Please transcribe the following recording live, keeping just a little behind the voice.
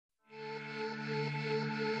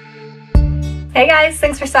Hey guys,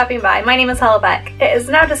 thanks for stopping by. My name is Hollabec. It is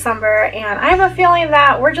now December and I have a feeling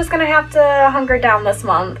that we're just gonna have to hunker down this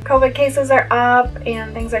month. COVID cases are up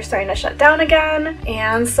and things are starting to shut down again,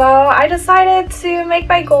 and so I decided to make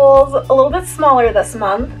my goals a little bit smaller this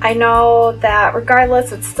month. I know that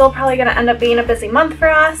regardless, it's still probably gonna end up being a busy month for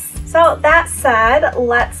us. So that said,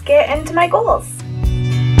 let's get into my goals.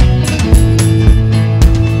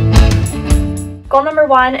 Goal number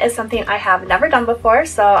 1 is something I have never done before,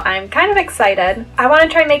 so I'm kind of excited. I want to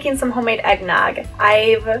try making some homemade eggnog.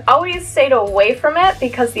 I've always stayed away from it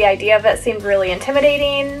because the idea of it seemed really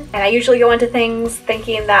intimidating, and I usually go into things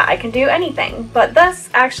thinking that I can do anything, but this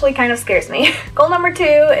actually kind of scares me. Goal number 2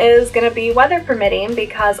 is going to be weather permitting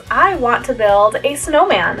because I want to build a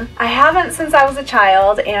snowman. I haven't since I was a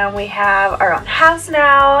child, and we have our own house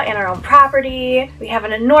now and our own property. We have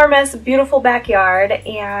an enormous, beautiful backyard,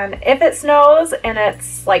 and if it snows and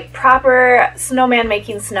it's like proper snowman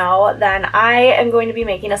making snow, then I am going to be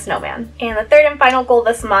making a snowman. And the third and final goal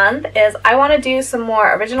this month is I want to do some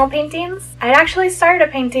more original paintings. I actually started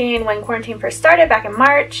a painting when quarantine first started back in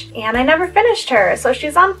March, and I never finished her, so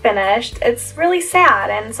she's unfinished. It's really sad,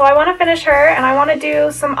 and so I want to finish her, and I want to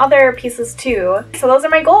do some other pieces too. So those are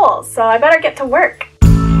my goals, so I better get to work.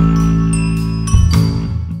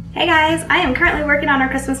 Hey guys, I am currently working on our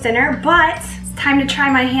Christmas dinner, but time to try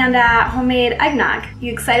my hand at homemade eggnog.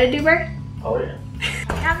 You excited, Duber? Oh yeah.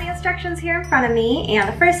 I have the instructions here in front of me, and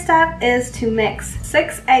the first step is to mix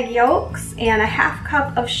 6 egg yolks and a ½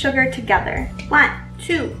 cup of sugar together. 1,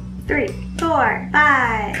 2, 3, 4,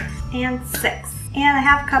 5, and 6. And a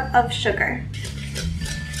 ½ cup of sugar.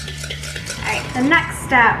 Alright, the next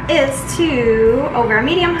step is to, over a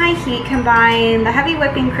medium-high heat, combine the heavy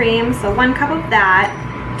whipping cream, so 1 cup of that,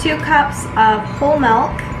 2 cups of whole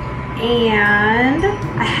milk, and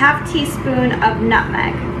a ½ teaspoon of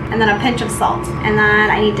nutmeg, and then a pinch of salt. And then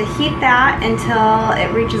I need to heat that until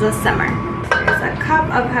it reaches a simmer. There's a cup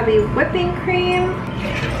of heavy whipping cream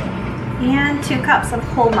and 2 cups of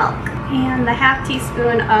whole milk and the ½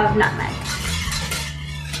 teaspoon of nutmeg.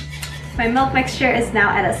 My milk mixture is now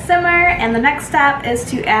at a simmer, and the next step is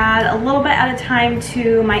to add a little bit at a time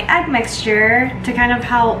to my egg mixture to kind of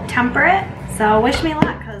help temper it. So wish me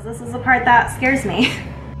luck, because this is the part that scares me.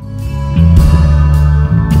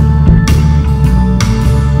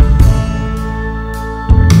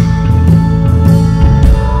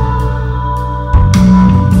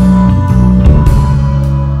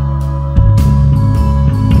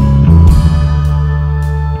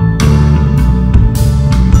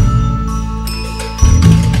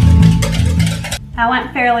 That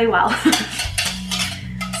went fairly well.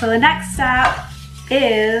 So the next step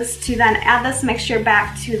is to then add this mixture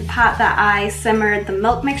back to the pot that I simmered the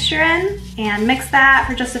milk mixture in, and mix that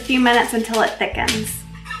for just a few minutes until it thickens.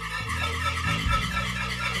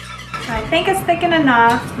 So I think it's thickened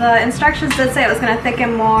enough. The instructions did say it was going to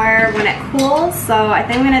thicken more when it cools, so I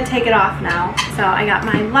think I'm going to take it off now. So I got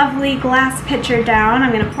my lovely glass pitcher down.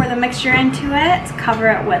 I'm going to pour the mixture into it, cover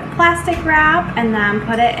it with plastic wrap, and then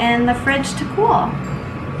put it in the fridge to cool.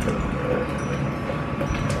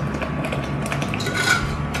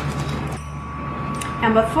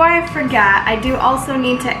 And before I forget, I do also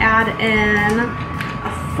need to add in a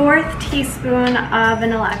 1/4 teaspoon of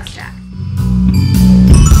vanilla extract.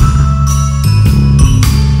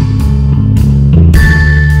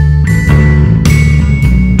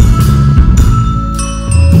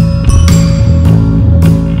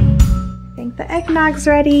 I think the eggnog's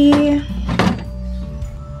ready.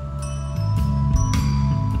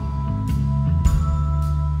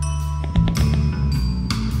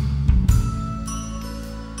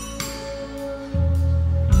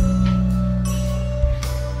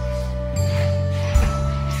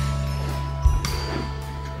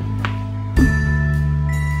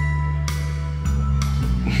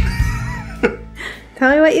 Tell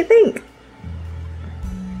me what you think.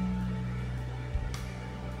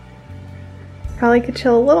 Probably could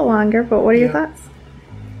chill a little longer, but what are your thoughts?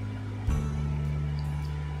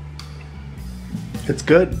 It's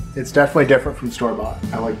good. It's definitely different from store-bought.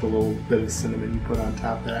 I like the little bit of cinnamon you put on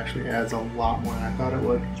top. That actually adds a lot more than I thought it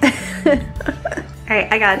would.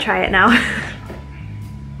 Alright, I gotta try it now.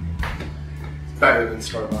 It's better than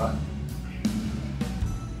store-bought.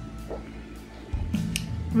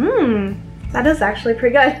 Mmm, that is actually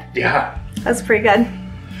pretty good. Yeah. That's pretty good.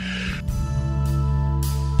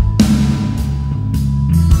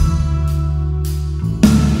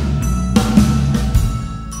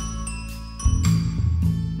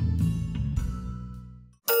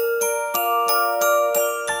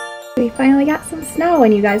 We finally got some snow,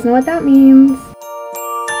 and you guys know what that means.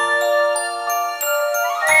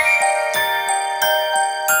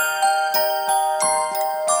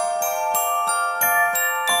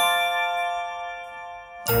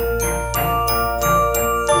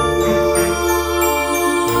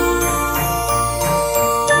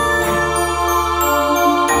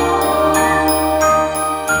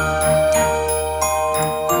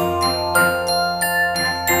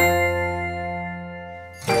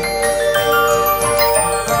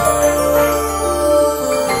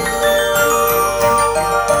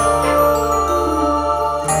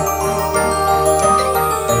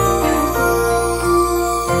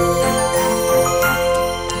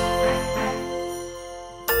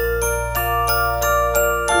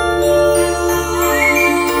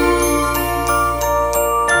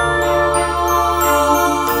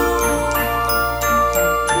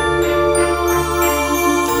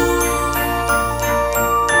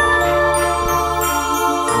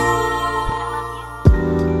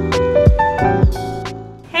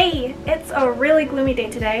 Hey, it's a really gloomy day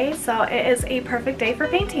today, so it is a perfect day for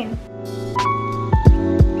painting.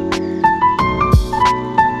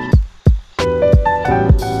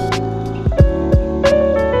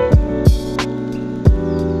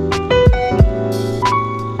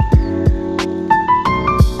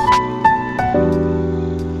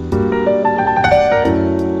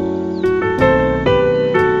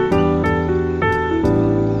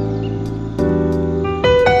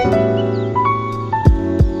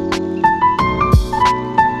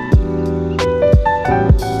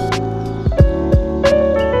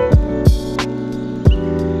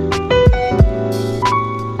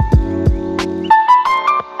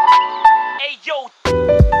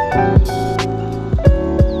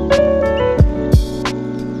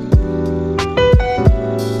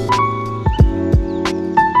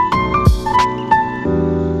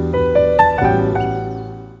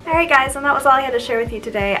 Alright guys, and that was all I had to share with you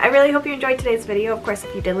today. I really hope you enjoyed today's video. Of course,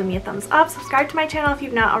 if you did, leave me a thumbs up. Subscribe to my channel if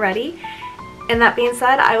you've not already. And that being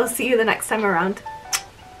said, I will see you the next time around.